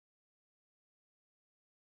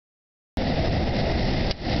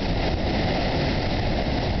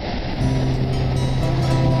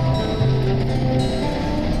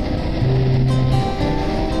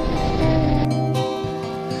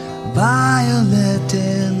violet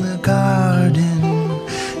in the garden,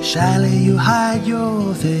 shyly you hide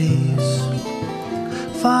your face,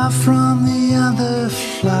 far from the other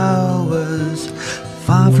flowers,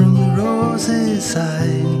 far from the roses'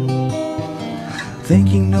 side,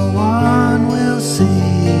 thinking no one will see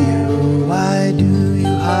you. Why do you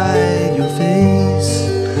hide your face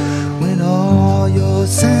when all your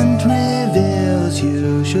scent reveals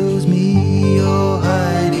you, shows me your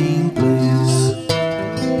hiding place?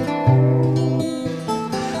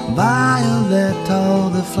 Violet, all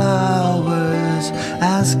the flowers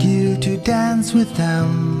ask you to dance with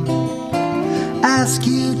them, ask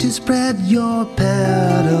you to spread your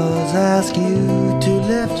petals, ask you to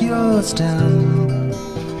lift your stem.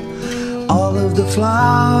 All of the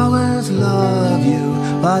flowers love you.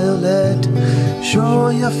 Violet, show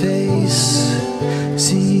your face,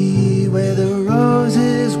 see where the rose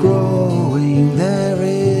is growing, there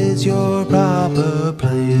is your proper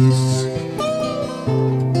place.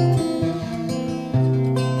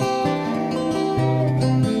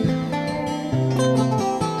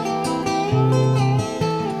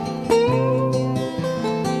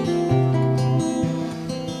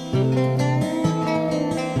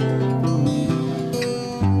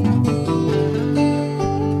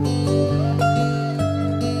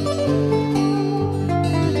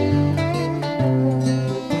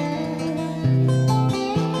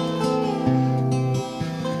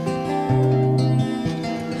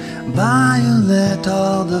 Violet,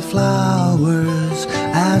 all the flowers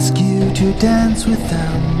ask you to dance with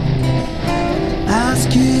them,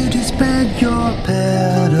 ask you to spread your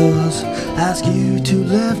petals, ask you to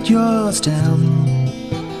lift your stem.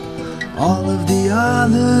 All of the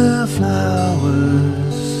other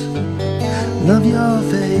flowers love your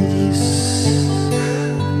face,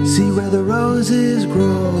 see where the rose is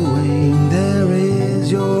growing, there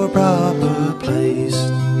is your proper place.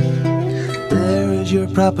 There is your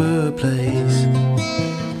proper place.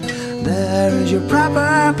 There is your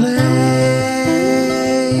proper place.